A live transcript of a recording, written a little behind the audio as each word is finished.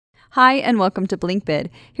Hi and welcome to Blinkbid.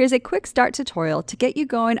 Here's a quick start tutorial to get you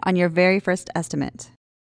going on your very first estimate.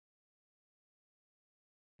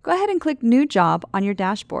 Go ahead and click New Job on your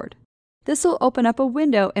dashboard. This will open up a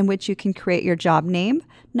window in which you can create your job name,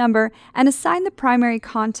 number, and assign the primary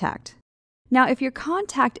contact. Now, if your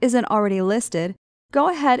contact isn't already listed, go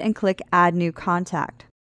ahead and click Add New Contact.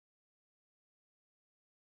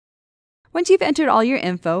 Once you've entered all your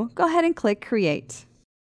info, go ahead and click Create.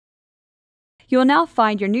 You will now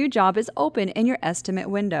find your new job is open in your estimate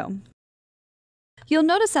window. You'll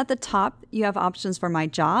notice at the top you have options for My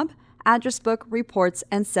Job, Address Book, Reports,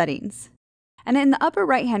 and Settings. And in the upper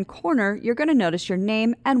right-hand corner, you're going to notice your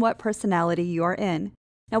name and what personality you are in.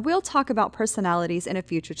 Now, we'll talk about personalities in a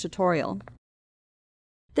future tutorial.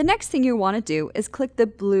 The next thing you want to do is click the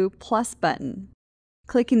blue plus button.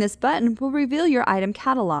 Clicking this button will reveal your item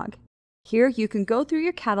catalog. Here you can go through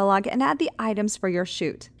your catalog and add the items for your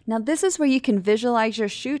shoot. Now this is where you can visualize your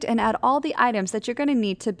shoot and add all the items that you're going to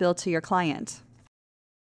need to build to your client.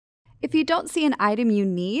 If you don't see an item you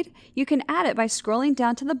need, you can add it by scrolling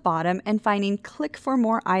down to the bottom and finding Click for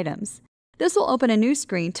More Items. This will open a new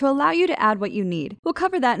screen to allow you to add what you need. We'll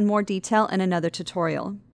cover that in more detail in another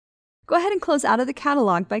tutorial. Go ahead and close out of the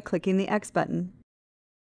catalog by clicking the X button.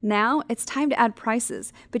 Now it's time to add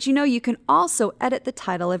prices, but you can also edit the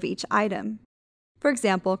title of each item. For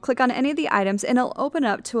example, click on any of the items and it'll open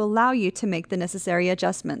up to allow you to make the necessary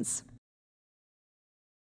adjustments.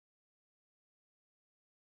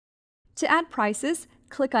 To add prices,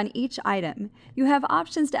 click on each item. You have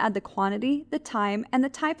options to add the quantity, the time, and the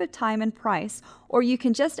type of time and price, or you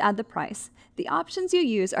can just add the price. The options you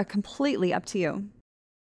use are completely up to you.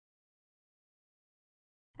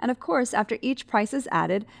 And of course, after each price is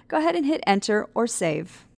added, go ahead and hit Enter or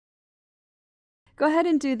Save. Go ahead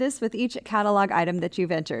and do this with each catalog item that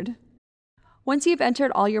you've entered. Once you've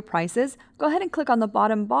entered all your prices, go ahead and click on the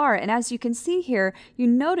bottom bar, and as you can see here, you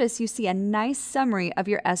notice you see a nice summary of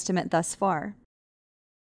your estimate thus far.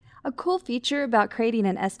 A cool feature about creating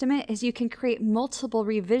an estimate is you can create multiple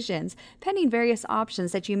revisions pending various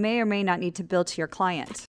options that you may or may not need to build to your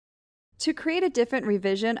client. To create a different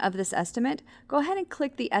revision of this estimate, go ahead and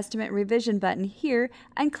click the Estimate Revision button here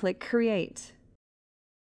and click Create.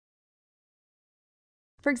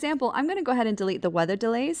 For example, I'm going to go ahead and delete the weather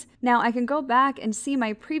delays. Now I can go back and see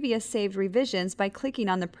my previous saved revisions by clicking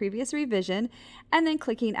on the previous revision and then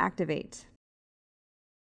clicking Activate.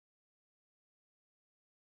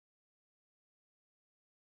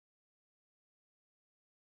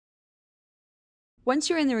 Once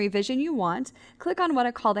you're in the revision you want, click on what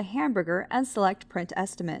I call the hamburger and select Print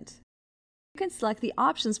Estimate. You can select the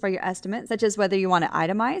options for your estimate, such as whether you want it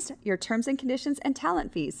itemized, your terms and conditions, and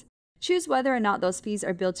talent fees. Choose whether or not those fees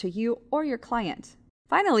are billed to you or your client.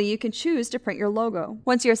 Finally, you can choose to print your logo.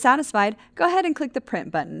 Once you're satisfied, go ahead and click the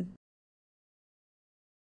Print button.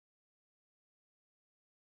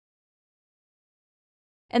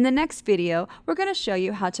 In the next video, we're going to show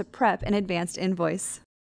you how to prep an advanced invoice.